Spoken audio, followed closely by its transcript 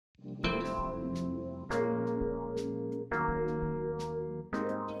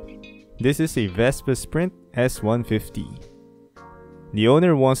This is a Vespa Sprint S150. The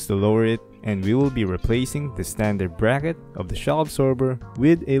owner wants to lower it, and we will be replacing the standard bracket of the shock absorber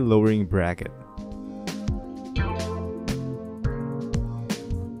with a lowering bracket.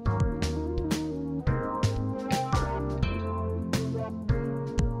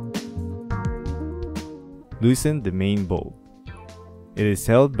 Loosen the main bolt. It is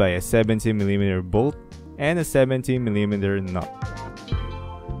held by a 70mm bolt and a 70mm nut.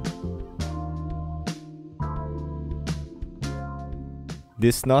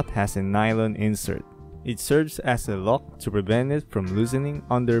 This nut has a nylon insert. It serves as a lock to prevent it from loosening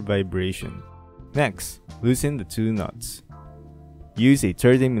under vibration. Next, loosen the two nuts. Use a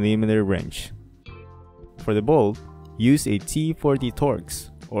 30mm wrench. For the bolt, use a T40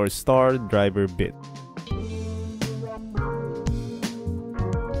 Torx or star driver bit.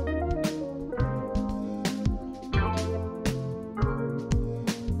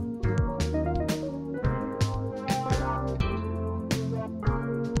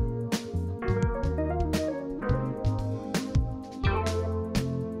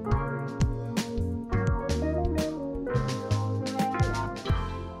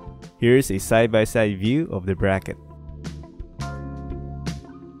 Here's a side-by-side view of the bracket.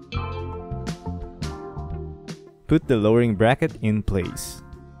 Put the lowering bracket in place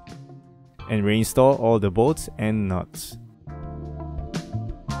and reinstall all the bolts and nuts.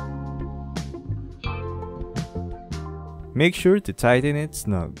 Make sure to tighten it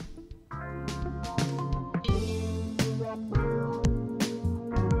snug.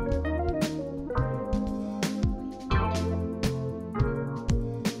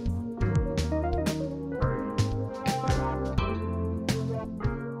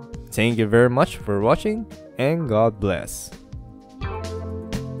 Thank you very much for watching, and God bless.